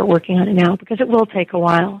have to start working on it now, because it will take a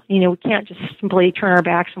while. We can't just simply turn our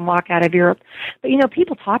backs and walk out of Europe. But,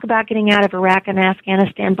 people talk about getting out of Iraq and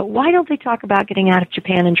Afghanistan, but why don't they talk about getting out of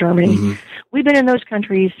Japan and Germany? Mm-hmm. We've been in those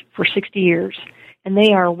countries for 60 years, and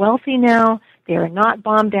they are wealthy now. They are not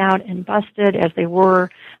bombed out and busted as they were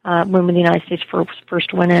when the United States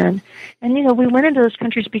first went in. And, we went into those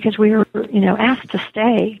countries because we were, asked to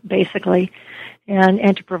stay, basically,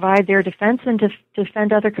 and to provide their defense and to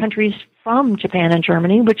defend other countries from Japan and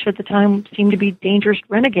Germany, which at the time seemed to be dangerous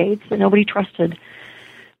renegades that nobody trusted.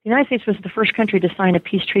 The United States was the first country to sign a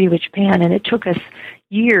peace treaty with Japan, and it took us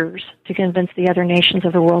years to convince the other nations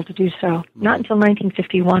of the world to do so. Mm-hmm. Not until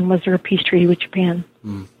 1951 was there a peace treaty with Japan.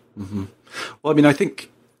 Mm-hmm. Well, I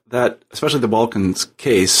think that, especially the Balkans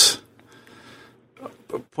case,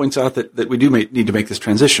 points out that we do need to make this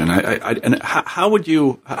transition. And how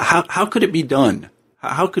could it be done?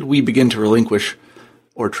 How could we begin to relinquish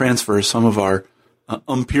or transfer some of our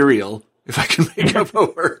imperial, if I can make up a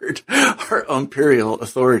word, our imperial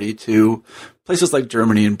authority to places like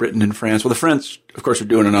Germany and Britain and France? Well, the French, of course, are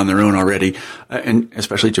doing it on their own already, and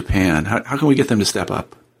especially Japan. How can we get them to step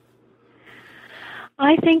up?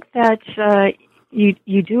 I think that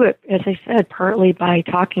you do it, as I said, partly by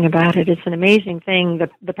talking about it. It's an amazing thing,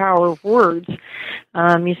 the power of words.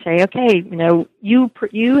 You say, okay,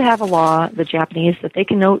 you have a law, the Japanese, that they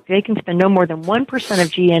can spend no more than 1% of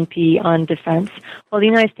GNP on defense. Well, the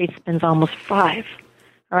United States spends almost 5%.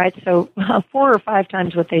 All right, so 4 or 5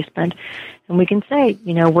 times what they spend. And we can say,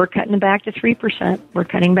 we're cutting back to 3%. We're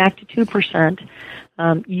cutting back to 2%.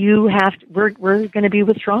 We're going to be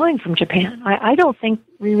withdrawing from Japan. I don't think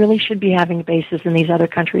we really should be having bases in these other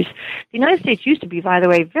countries. The United States used to be, by the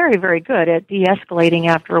way, very, very good at de-escalating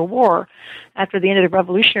after a war. After the end of the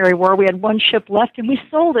Revolutionary War, we had one ship left and we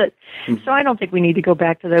sold it. Mm-hmm. So I don't think we need to go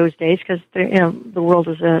back to those days because the world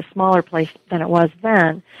is a smaller place than it was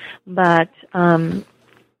then. But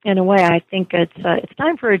in a way, I think it's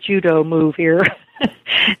time for a judo move here.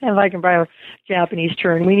 If I can borrow a Japanese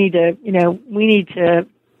term, we need to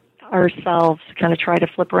ourselves kind of try to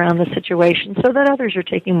flip around the situation so that others are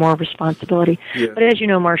taking more responsibility. Yeah. But as you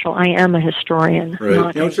know, Marshall, I am a historian.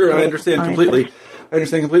 Right. Sure, I understand completely.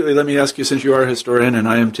 Let me ask you, since you are a historian and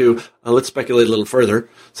I am too, let's speculate a little further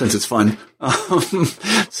since it's fun.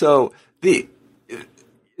 So, is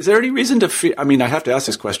there any reason to fear? I mean, I have to ask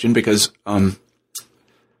this question because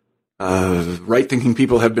right-thinking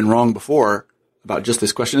people have been wrong before about just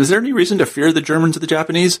this question. Is there any reason to fear the Germans or the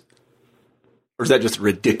Japanese? Or is that just a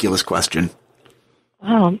ridiculous question?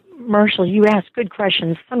 Oh, Marshall, you ask good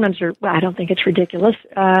questions. Sometimes I don't think it's ridiculous.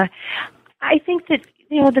 I think that,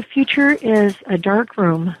 the future is a dark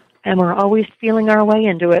room, and we're always feeling our way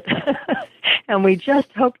into it. And we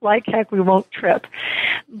just hope like heck we won't trip.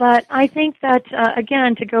 But I think that,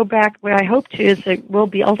 again, to go back, what I hope to is it will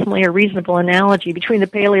be ultimately a reasonable analogy between the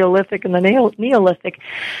Paleolithic and the Neolithic.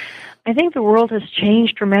 I think the world has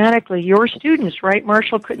changed dramatically. Your students, right,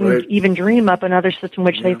 Marshall, couldn't even dream up another system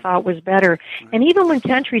which they thought was better. Right. And even when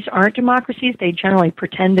countries aren't democracies, they generally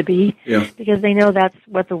pretend to be because they know that's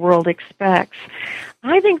what the world expects.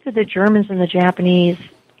 I think that the Germans and the Japanese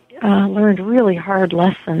learned really hard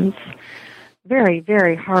lessons, very,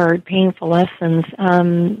 very hard, painful lessons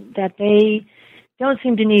that they don't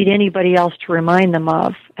seem to need anybody else to remind them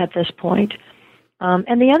of at this point.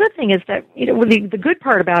 And the other thing is that, the good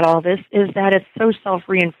part about all this is that it's so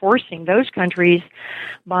self-reinforcing. Those countries,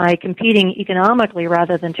 by competing economically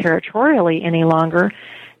rather than territorially any longer,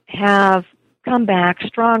 have come back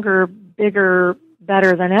stronger, bigger,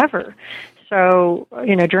 better than ever. So,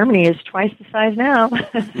 Germany is twice the size now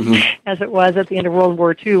as it was at the end of World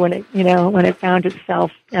War II when it found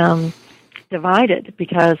itself divided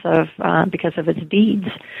because of its deeds.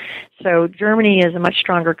 So Germany is a much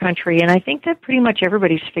stronger country, and I think that pretty much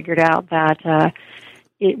everybody's figured out that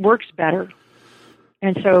it works better.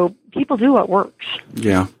 And so people do what works.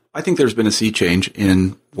 Yeah. I think there's been a sea change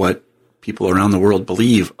in what people around the world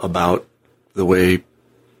believe about the way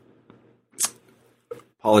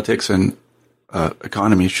politics and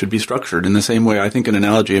economy should be structured. In the same way, I think an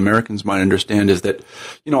analogy Americans might understand is that,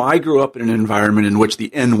 I grew up in an environment in which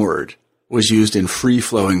the N-word was used in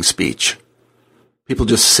free-flowing speech. People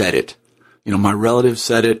just said it. My relatives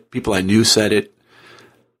said it. People I knew said it.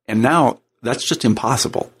 And now that's just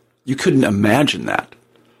impossible. You couldn't imagine that.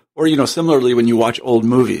 Or, similarly, when you watch old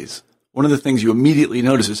movies, one of the things you immediately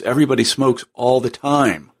notice is everybody smokes all the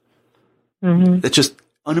time. Mm-hmm. That's just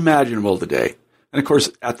unimaginable today. And, of course,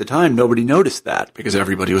 at the time, nobody noticed that because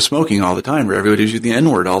everybody was smoking all the time or everybody was using the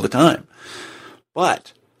N-word all the time.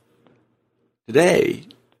 But today,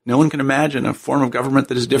 no one can imagine a form of government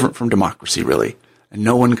that is different from democracy, really. And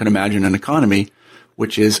no one can imagine an economy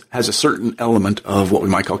which has a certain element of what we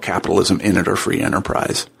might call capitalism in it or free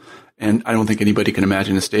enterprise. And I don't think anybody can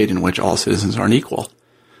imagine a state in which all citizens aren't equal.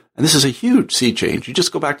 And this is a huge sea change. You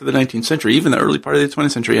just go back to the 19th century, even the early part of the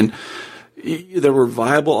 20th century, and there were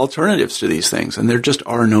viable alternatives to these things, and there just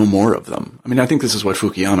are no more of them. I mean, I think this is what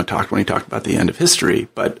Fukuyama talked when he talked about the end of history,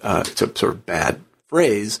 but it's a sort of bad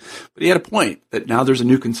phrase, but he had a point that now there's a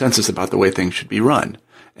new consensus about the way things should be run,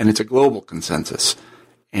 and it's a global consensus,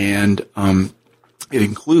 and it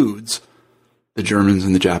includes the Germans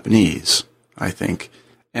and the Japanese, I think,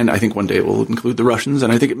 and I think one day it will include the Russians,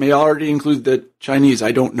 and I think it may already include the Chinese.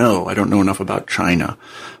 I don't know enough about China,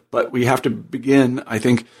 but we have to begin, I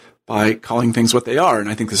think, by calling things what they are, and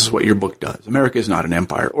I think this is what your book does. America is not an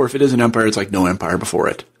empire, or if it is an empire, it's like no empire before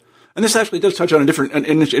it. And this actually does touch on an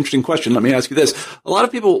interesting question. Let me ask you this. A lot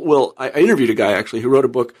of people I interviewed a guy actually who wrote a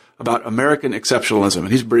book about American exceptionalism,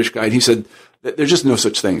 and he's a British guy, and he said that there's just no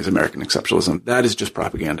such thing as American exceptionalism. That is just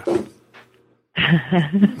propaganda.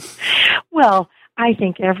 Well, I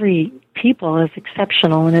think every people is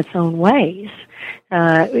exceptional in its own ways.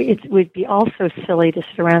 It would be also silly to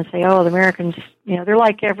sit around and say, oh, the Americans, they're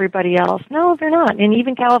like everybody else. No, they're not. And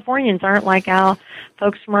even Californians aren't like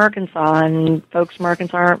folks from Arkansas, and folks from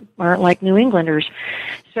Arkansas aren't like New Englanders.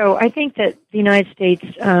 So I think that the United States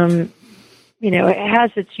it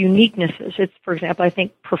has its uniquenesses. It's, for example, I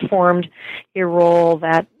think performed a role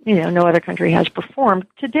that, no other country has performed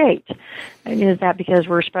to date. I mean, is that because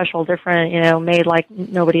we're special, different, made like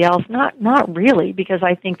nobody else? Not really, because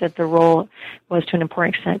I think that the role was to an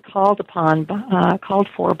important extent called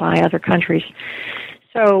for by other countries.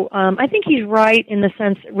 So I think he's right in the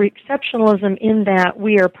sense exceptionalism in that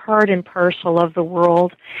we are part and parcel of the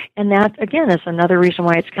world, and that, again, is another reason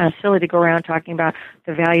why it's kind of silly to go around talking about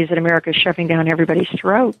the values that America is shoving down everybody's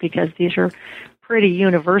throat, because these are pretty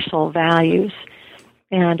universal values.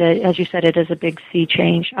 And as you said, it is a big sea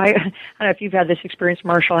change. I don't know if you've had this experience,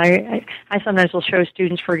 Marshall. I sometimes will show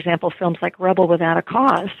students, for example, films like Rebel Without a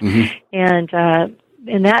Cause, and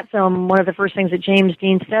in that film, one of the first things that James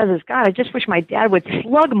Dean says is, God, I just wish my dad would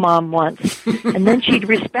slug Mom once, and then she'd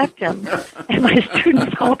respect him. And my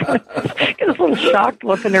students all get this little shocked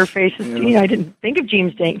look in their faces. I didn't think of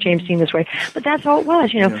James Dean this way, but that's how it was.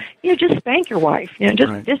 Just spank your wife.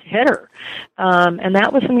 Just hit her. And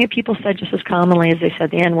that was something that people said just as commonly as they said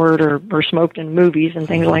the N-word or smoked in movies and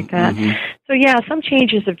things like that. So, yeah, some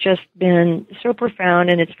changes have just been so profound,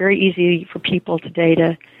 and it's very easy for people today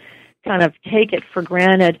to kind of take it for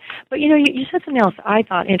granted. But, you said something else I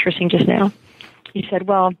thought interesting just now. You said,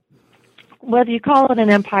 well, whether you call it an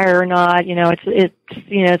empire or not,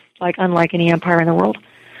 it's like unlike any empire in the world.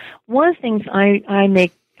 One of the things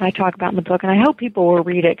I talk about in the book, and I hope people will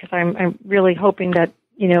read it because I'm really hoping that,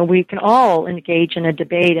 we can all engage in a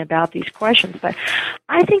debate about these questions. But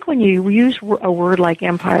I think when you use a word like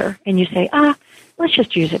empire and you say, let's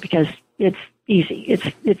just use it because it's easy.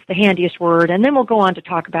 It's the handiest word, and then we'll go on to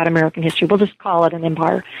talk about American history. We'll just call it an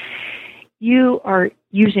empire. You are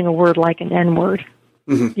using a word like an N-word.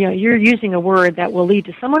 You're using a word that will lead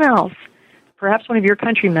to someone else, perhaps one of your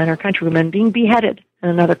countrymen or countrywomen, being beheaded in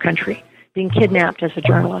another country, being kidnapped as a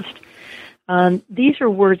journalist. These are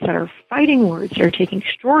words that are fighting words. They're taken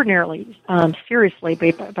extraordinarily seriously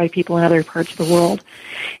by people in other parts of the world,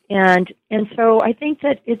 and so I think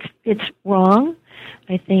that it's wrong.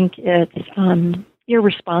 I think it's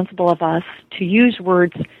irresponsible of us to use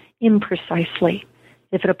words imprecisely.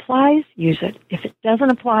 If it applies, use it. If it doesn't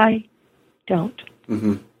apply, don't.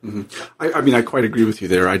 I quite agree with you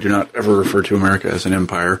there. I do not ever refer to America as an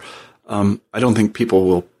empire. I don't think people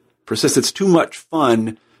will persist. It's too much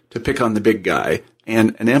fun to pick on the big guy,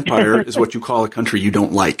 and an empire is what you call a country you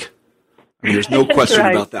don't like. I mean, there's no question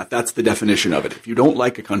about that. That's the definition of it. If you don't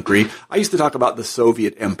like a country, I used to talk about the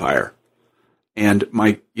Soviet Empire. And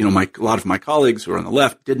a lot of my colleagues who are on the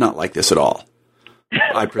left did not like this at all.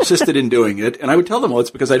 I persisted in doing it, and I would tell them, well, it's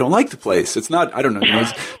because I don't like the place. It's not, I don't know,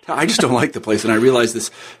 I just don't like the place. And I realized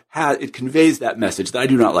it conveys that message that I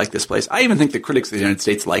do not like this place. I even think the critics of the United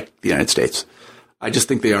States like the United States. I just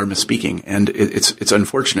think they are misspeaking, and it's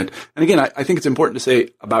unfortunate. And again, I think it's important to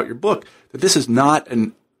say about your book that this is not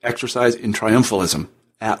an exercise in triumphalism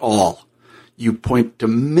at all. You point to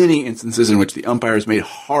many instances in which the umpires made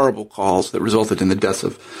horrible calls that resulted in the deaths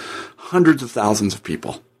of hundreds of thousands of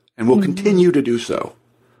people, and will continue to do so.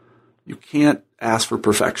 You can't ask for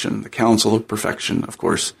perfection. The counsel of perfection, of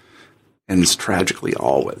course, ends tragically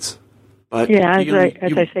always. But as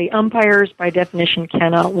I say, umpires by definition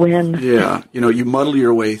cannot win. Yeah, you muddle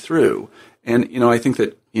your way through, and I think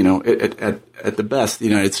that at the best, the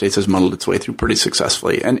United States has muddled its way through pretty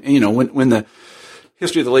successfully. And when the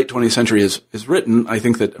history of the late 20th century is written, I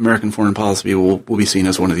think that American foreign policy will be seen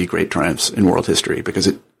as one of the great triumphs in world history, because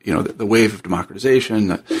the wave of democratization,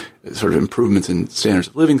 the sort of improvements in standards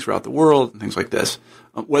of living throughout the world, and things like this.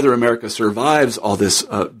 Whether America survives all this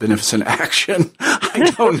beneficent action,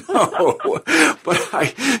 I don't know. But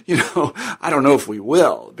I don't know if we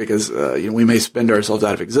will, because we may spend ourselves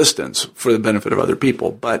out of existence for the benefit of other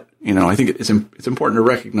people. But I think it's important to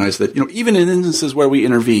recognize that even in instances where we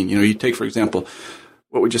intervene, you take for example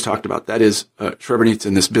what we just talked about. That is Srebrenica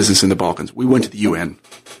and this business in the Balkans. We went to the UN.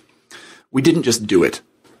 We didn't just do it,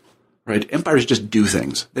 right? Empires just do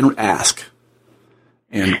things. They don't ask.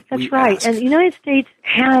 And that's right. Ask. And the United States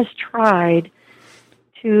has tried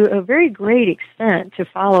to a very great extent to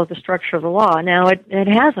follow the structure of the law. Now, it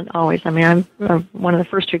hasn't always. I mean, I'm one of the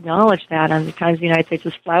first to acknowledge that. On the times the United States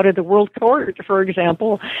has flouted the World Court, for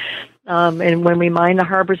example, and when we mine the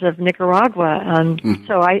harbors of Nicaragua.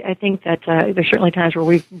 So I think that there's certainly times where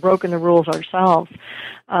we've broken the rules ourselves.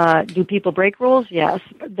 Do people break rules? Yes.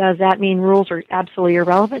 Does that mean rules are absolutely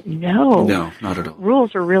irrelevant? No. No, not at all.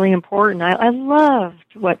 Rules are really important. I loved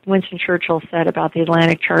what Winston Churchill said about the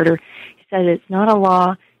Atlantic Charter. He said it's not a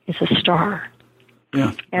law, it's a star.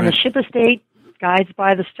 Yeah. And the ship of state guides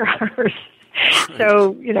by the stars.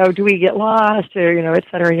 So, do we get lost or, et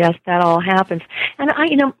cetera? Yes, that all happens. And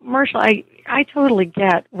Marshall, I totally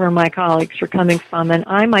get where my colleagues are coming from. And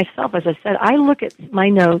I myself, as I said, I look at my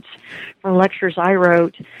notes from lectures I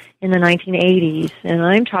wrote in the 1980s, and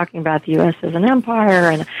I'm talking about the U.S. as an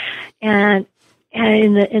empire and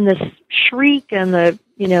in the shriek and the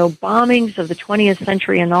bombings of the 20th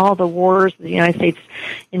century and all the wars the United States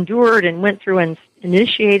endured and went through and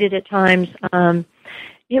initiated at times,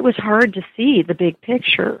 it was hard to see the big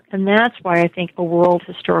picture. And that's why I think a world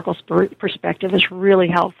historical perspective is really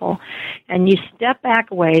helpful. And you step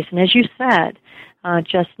back a ways, and as you said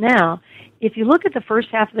just now, if you look at the first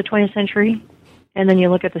half of the 20th century and then you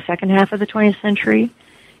look at the second half of the 20th century,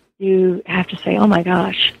 you have to say, oh my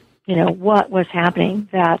gosh, what was happening,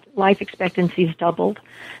 that life expectancies doubled,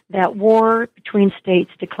 that war between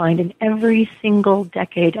states declined in every single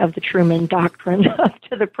decade of the Truman Doctrine up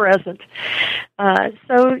to the present.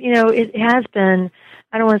 So, it has been,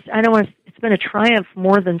 it's been a triumph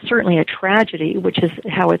more than certainly a tragedy, which is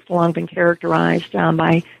how it's long been characterized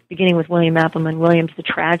by beginning with William Appleman Williams, the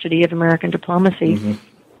tragedy of American diplomacy. Mm-hmm.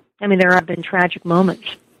 I mean, there have been tragic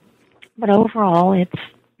moments, but overall it's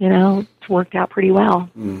worked out pretty well.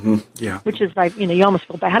 Mm-hmm. Yeah. Which is like, you almost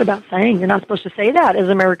feel bad about saying you're not supposed to say that as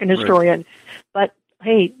an American historian. Right. But,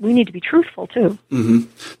 hey, we need to be truthful, too. Mm-hmm.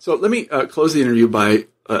 So let me close the interview by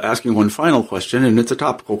asking one final question, and it's a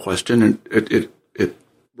topical question, and it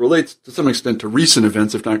relates to some extent to recent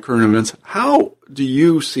events, if not current events. How do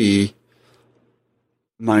you see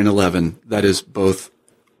 9/11, that is both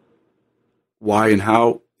why and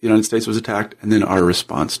how the United States was attacked, and then our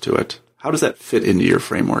response to it? How does that fit into your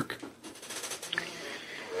framework?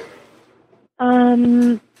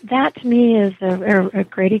 That to me is a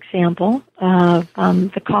great example of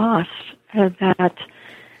the cost that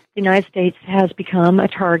the United States has become a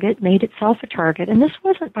target, made itself a target. And this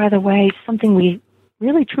wasn't, by the way, something we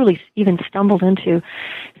really truly even stumbled into.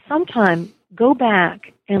 Sometime go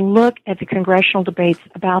back and look at the congressional debates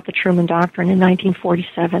about the Truman Doctrine in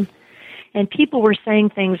 1947. And people were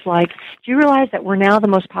saying things like, do you realize that we're now the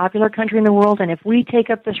most popular country in the world, and if we take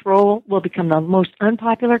up this role, we'll become the most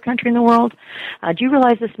unpopular country in the world? Do you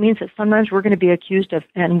realize this means that sometimes we're going to be accused of,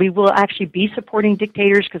 and we will actually be supporting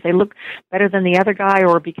dictators because they look better than the other guy,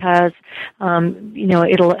 or because,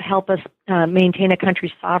 it'll help us maintain a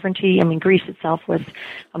country's sovereignty? I mean, Greece itself was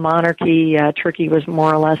a monarchy. Turkey was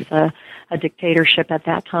more or less a dictatorship at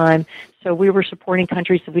that time. So we were supporting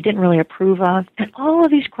countries that we didn't really approve of. And all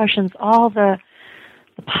of these questions, all the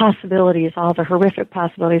possibilities, all the horrific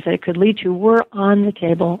possibilities that it could lead to were on the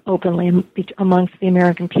table openly amongst the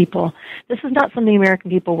American people. This is not something the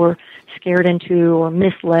American people were scared into or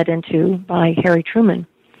misled into by Harry Truman.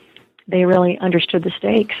 They really understood the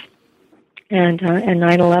stakes. And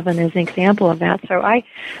 9/11 is an example of that. So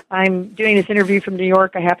I'm doing this interview from New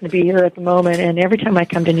York. I happen to be here at the moment, and every time I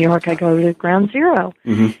come to New York, I go to ground zero,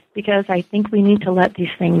 mm-hmm. because I think we need to let these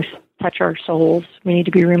things touch our souls. We need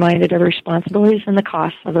to be reminded of the responsibilities and the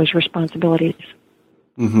costs of those responsibilities.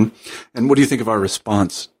 Mm-hmm. And what do you think of our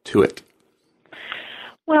response to it?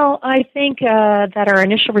 Well, I think that our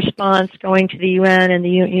initial response going to the UN and the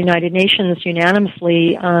United Nations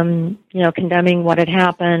unanimously, condemning what had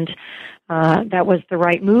happened, that was the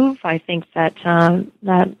right move. I think that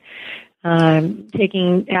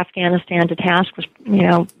taking Afghanistan to task was,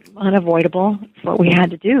 unavoidable. It's what we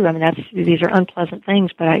had to do. I mean, these are unpleasant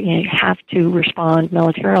things, but you have to respond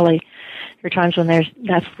militarily. There are times when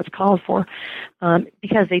that's what's called for,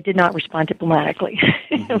 because they did not respond diplomatically.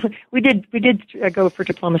 we did go for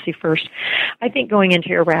diplomacy first. I think going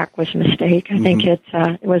into Iraq was a mistake. I think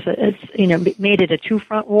it's made it a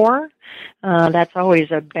two-front war. That's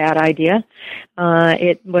always a bad idea.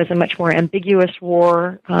 It was a much more ambiguous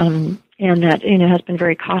war, and that has been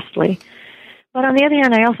very costly. But on the other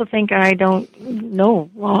hand, I also think I don't know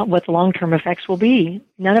what the long-term effects will be.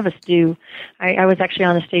 None of us do. I was actually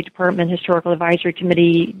on the State Department Historical Advisory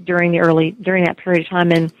Committee during that period of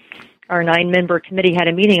time, and our 9-member committee had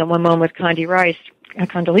a meeting at one moment with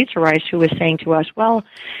Condoleezza Rice, who was saying to us, well,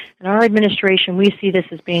 in our administration, we see this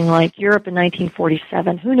as being like Europe in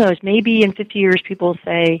 1947. Who knows? Maybe in 50 years, people will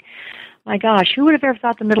say, my gosh, who would have ever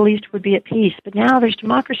thought the Middle East would be at peace? But now there's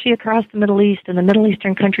democracy across the Middle East, and the Middle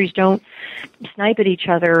Eastern countries don't snipe at each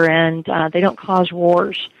other, and they don't cause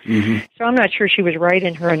wars. Mm-hmm. So I'm not sure she was right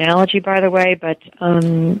in her analogy, by the way, but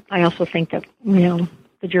I also think that,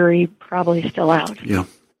 the jury probably is still out. Yeah.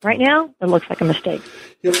 Right now, it looks like a mistake.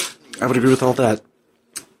 Yep, I would agree with all that.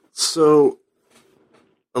 So,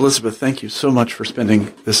 Elizabeth, thank you so much for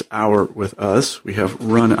spending this hour with us. We have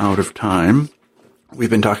run out of time. We've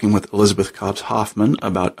been talking with Elizabeth Cobbs Hoffman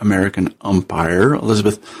about American Umpire.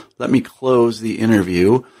 Elizabeth, let me close the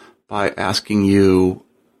interview by asking you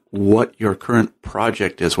what your current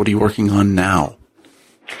project is. What are you working on now?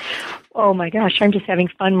 Oh my gosh, I'm just having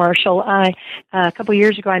fun, Marshall. A couple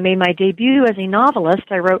years ago, I made my debut as a novelist.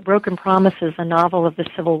 I wrote Broken Promises, a novel of the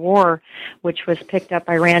Civil War, which was picked up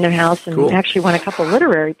by Random House and actually won a couple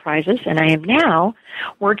literary prizes. And I am now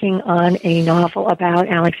working on a novel about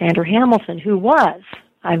Alexander Hamilton, who was,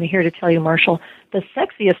 I'm here to tell you, Marshall, the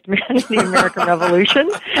sexiest man in the American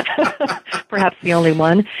Revolution, perhaps the only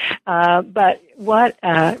one. But what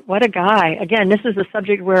a guy. Again, this is a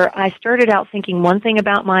subject where I started out thinking one thing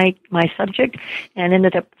about my subject and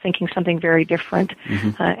ended up thinking something very different.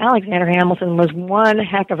 Mm-hmm. Alexander Hamilton was one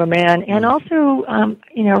heck of a man and also, a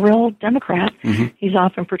real Democrat. Mm-hmm. He's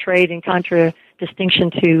often portrayed in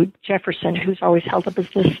contradistinction to Jefferson, who's always held up as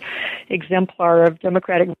this exemplar of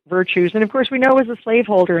democratic virtues. And of course, we know he was a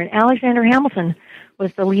slaveholder, and Alexander Hamilton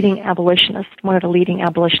was the leading abolitionist, one of the leading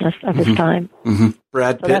abolitionists of his time. Mm-hmm.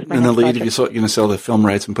 Brad Pitt in the lead. If you're going to sell the film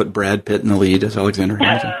rights and put Brad Pitt in the lead as Alexander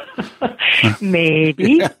Hamilton.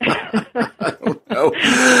 Maybe. I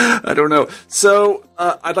don't know. So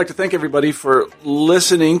I'd like to thank everybody for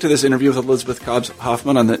listening to this interview with Elizabeth Cobbs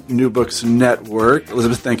Hoffman on the New Books Network.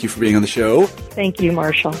 Elizabeth, thank you for being on the show. Thank you,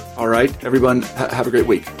 Marshall. All right, everyone, have a great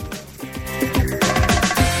week.